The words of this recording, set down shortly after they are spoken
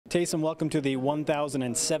Taysom, welcome to the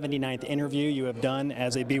 1079th interview you have done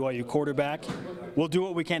as a BYU quarterback. We'll do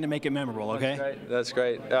what we can to make it memorable, okay? That's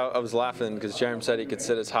great. I was laughing because Jeremy said he could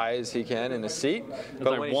sit as high as he can in his seat,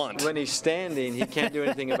 but when he's standing, he can't do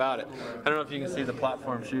anything about it. I don't know if you can see the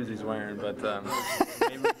platform shoes he's wearing, but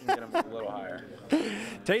maybe we can get him a little higher.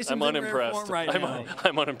 I'm unimpressed. Right now.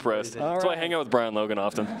 I'm unimpressed. That's why I hang out with Brian Logan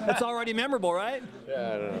often. That's already memorable, right?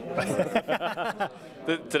 Yeah, I don't know.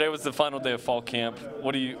 Today was the final day of fall camp.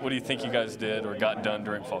 What do you think you guys did or got done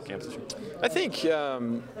during fall camp this year? I think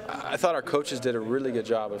I thought our coaches did a really good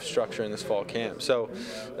job of structuring this fall camp. So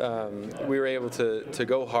we were able to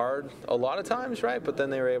go hard a lot of times, right? But then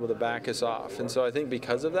they were able to back us off. And so I think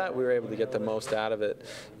because of that, we were able to get the most out of it.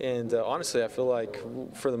 And honestly, I feel like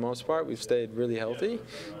for the most part, we've stayed really healthy.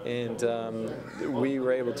 And we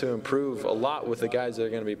were able to improve a lot with the guys that are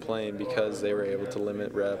going to be playing because they were able to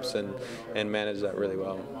limit reps and manage that really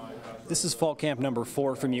well. This is fall camp number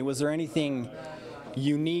 4 from you. Was there anything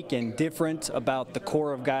unique and different about the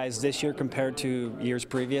core of guys this year compared to years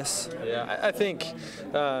previous? Yeah, I think,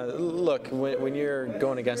 look, when you're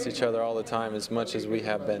going against each other all the time, as much as we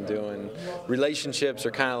have been doing, relationships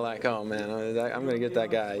are kind of like, oh man, I'm going to get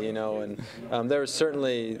that guy, you know. And there was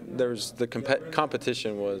the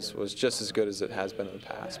competition was just as good as it has been in the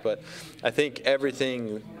past. But I think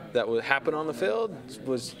everything that would happen on the field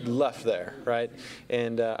was left there, right?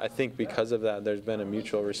 And I think because of that, there's been a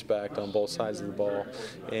mutual respect on both sides of the ball.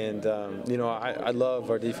 And, you know, I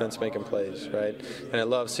love our defense making plays, right? And I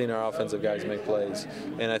love seeing our offensive guys make plays.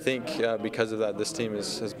 And I think because of that, this team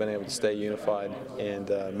has been able to stay unified and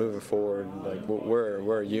moving forward. Like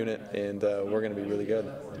we're a unit, and we're going to be really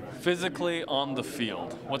good. Physically on the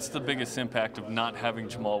field, what's the biggest impact of not having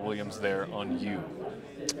Jamaal Williams there on you?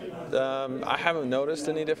 I haven't noticed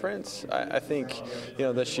any difference. I think, you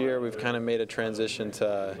know, this year we've kind of made a transition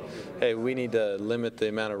to, hey, we need to limit the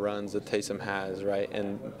amount of runs that Taysom has, right?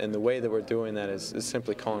 And the way that we're doing that is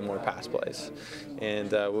simply calling more pass plays.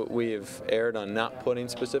 And we've erred on not putting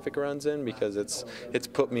specific runs in because it's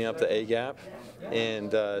put me up the A gap.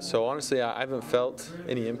 And so honestly, I haven't felt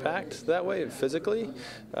any impact that way physically.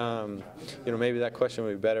 You know, maybe that question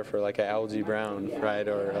would be better for like a Algie Brown, right,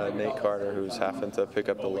 or Nate Carter, who's having to pick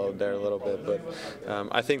up the load there a little bit. But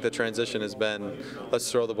I think the transition has been,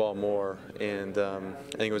 let's throw the ball more, and I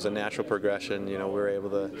think it was a natural progression. You know, we were able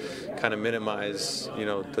to kind of minimize, you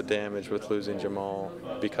know, the damage with losing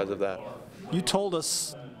Jamaal because of that. You told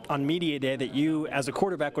us on media day that you, as a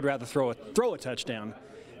quarterback, would rather throw a touchdown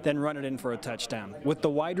than run it in for a touchdown. With the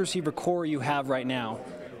wide receiver core you have right now,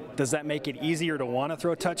 does that make it easier to want to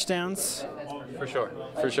throw touchdowns? For sure,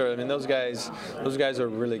 for sure. I mean, those guys are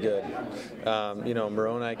really good. You know,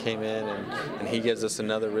 Moroni came in and he gives us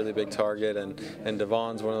another really big target, and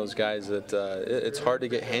Devon's one of those guys that it's hard to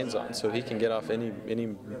get hands on, so he can get off any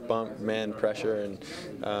bump, man pressure,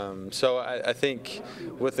 and so I think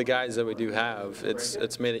with the guys that we do have,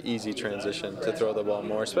 it's made an easy transition to throw the ball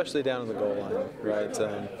more, especially down in the goal line, right,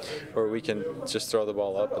 where we can just throw the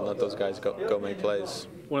ball up and let those guys go make plays.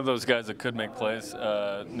 One of those guys that could make plays,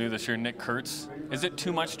 new this year, Nick Kurtz. Is it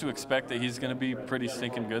too much to expect that he's going to be pretty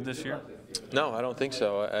stinking good this year? No, I don't think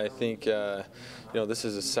so. I think, you know, this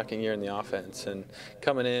is his second year in the offense, and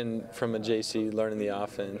coming in from a JC, learning the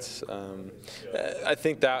offense, I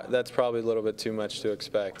think that's probably a little bit too much to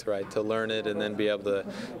expect, right, to learn it and then be able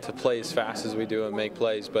to play as fast as we do and make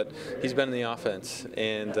plays. But he's been in the offense,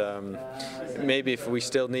 and maybe if we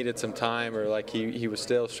still needed some time or like he was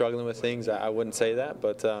still struggling with things, I wouldn't say that,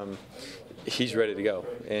 but he's ready to go,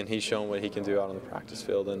 and he's shown what he can do out on the practice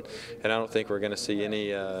field, and I don't think we're going to see any,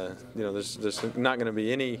 you know, there's not going to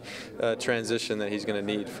be any transition that he's going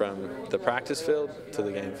to need from the practice field to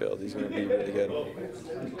the game field. He's going to be really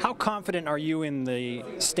good. How confident are you in the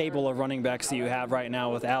stable of running backs that you have right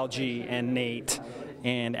now with Algie and Nate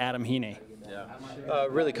and Adam Hine?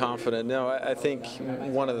 Really confident. No, I think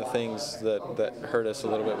one of the things that hurt us a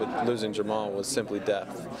little bit with losing Jamaal was simply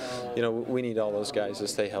depth. You know, we need all those guys to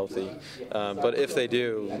stay healthy. But if they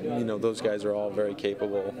do, you know, those guys are all very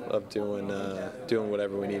capable of doing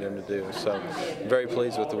whatever we need them to do. So very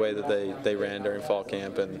pleased with the way that they ran during fall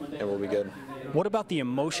camp, and we'll be good. What about the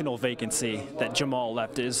emotional vacancy that Jamaal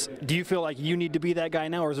left? Do you feel like you need to be that guy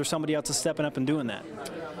now, or is there somebody else that's stepping up and doing that?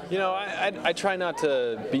 You know, I try not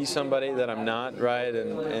to be somebody that I'm not, right?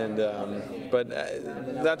 But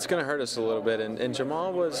that's going to hurt us a little bit. And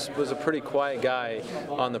Jamaal was a pretty quiet guy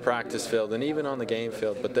on the practice field and even on the game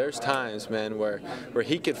field. But there's times, man, where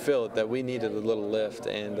he could feel it that we needed a little lift,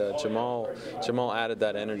 and Jamaal added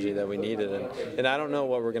that energy that we needed. And I don't know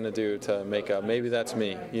what we're going to do to make up. Maybe that's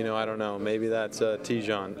me. You know, I don't know. Maybe that's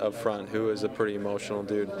Tejan up front, who is a pretty emotional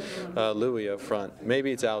dude. Louis up front.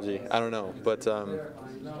 Maybe it's Algie. I don't know, but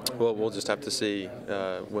we'll just have to see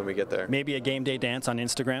when we get there. Maybe a game day dance on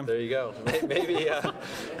Instagram. There you go.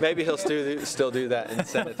 Maybe he'll still do that and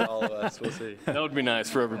send it to all of us. We'll see. That would be nice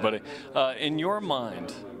for everybody. In your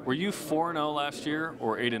mind, were you 4-0 last year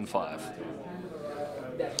or 8-5?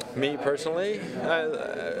 Me personally,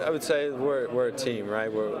 I would say we're a team,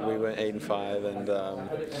 right? We went 8-5,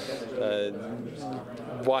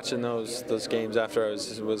 and watching those games after I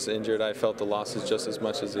was injured, I felt the losses just as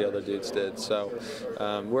much as the other dudes did. So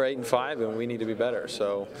we're 8-5, and we need to be better.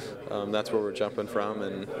 So that's where we're jumping from,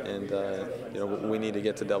 and you know, we need to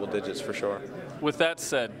get to double digits for sure. With that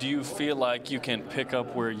said, do you feel like you can pick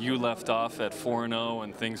up where you left off at 4-0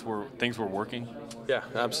 and things were working? Yeah,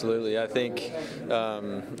 absolutely. I think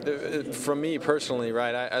from me personally,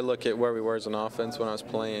 right, I look at where we were as an offense when I was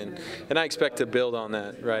playing, and I expect to build on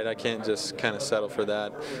that, right? I can't just kind of settle for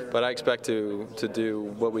that, but I expect to do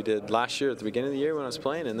what we did last year at the beginning of the year when I was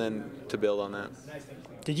playing, and then to build on that.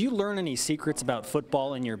 Did you learn any secrets about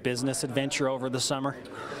football in your business adventure over the summer?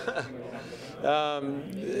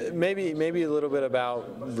 Maybe a little bit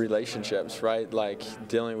about relationships, right? Like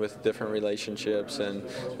dealing with different relationships and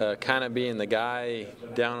kind of being the guy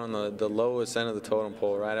down on the lowest end of the totem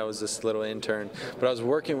pole, right? I was this little intern, but I was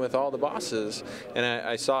working with all the bosses, and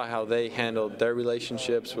I saw how they handled their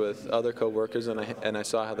relationships with other coworkers, and I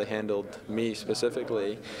saw how they handled me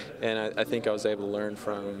specifically, and I think I was able to learn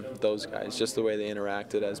from those guys, just the way they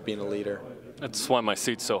interacted as being a leader. That's why my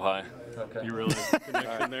seat's so high. Okay. You really have a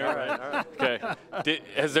connection there, right? All right. Okay.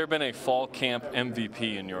 Has there been a fall camp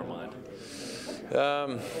MVP in your mind?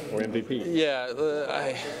 Or MVP? Yeah,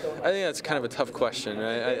 I think that's kind of a tough question.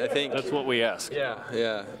 I think that's what we ask.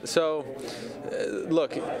 Yeah. So,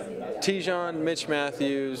 look, Tejan, Mitch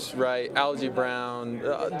Matthews, right? Algie Brown,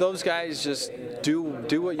 those guys just do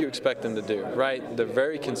what you expect them to do, right? They're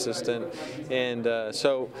very consistent, and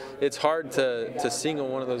so it's hard to single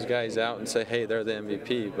one of those guys out and say, hey, they're the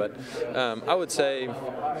MVP. But I would say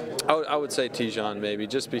Tejan maybe,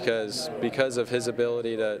 just because of his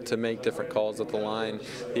ability to make different calls at the line,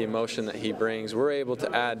 the emotion that he brings. We're able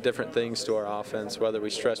to add different things to our offense, whether we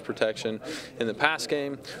stress protection in the pass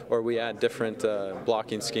game or we add different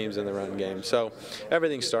blocking schemes in the run game. So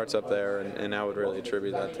everything starts up there, and I would really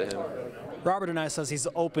attribute that to him. Robert and I says he's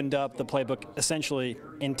opened up the playbook essentially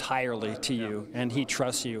entirely to you, and he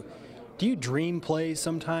trusts you. Do you dream plays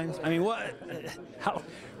sometimes? I mean,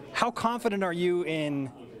 how confident are you in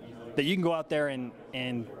that you can go out there and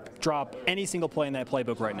drop any single play in that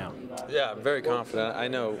playbook right now? Yeah, I'm very confident. I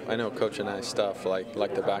know Coach and I's stuff like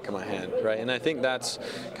the back of my hand, right? And I think that's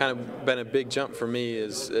kind of been a big jump for me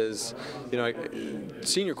is you know,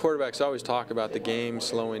 senior quarterbacks always talk about the game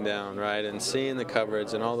slowing down, right, and seeing the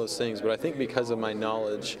coverage and all those things. But I think because of my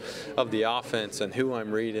knowledge of the offense and who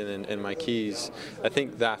I'm reading and my keys, I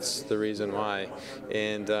think that's the reason why.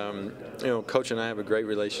 And you know, Coach and I have a great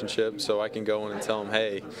relationship, so I can go in and tell him,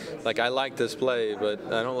 hey, like, I like this play, but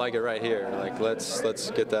I don't like it right here. Like,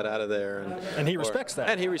 let's get that out of there. And he respects that.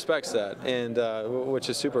 And he respects that, and which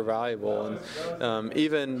is super valuable. And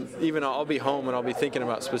even I'll be home and I'll be thinking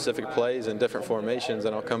about specific plays and different formations,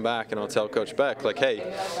 and I'll come back and I'll tell Coach Beck, like,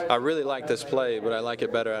 hey, I really like this play, but I like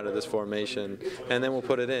it better out of this formation. And then we'll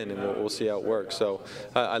put it in and we'll see how it works. So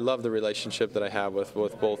I love the relationship that I have with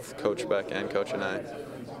both Coach Beck and Coach and I.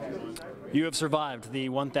 You have survived the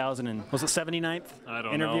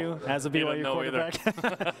 1,079th interview as a BYU quarterback.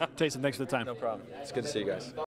 Taysom, thanks for the time. No problem. It's good to see you guys.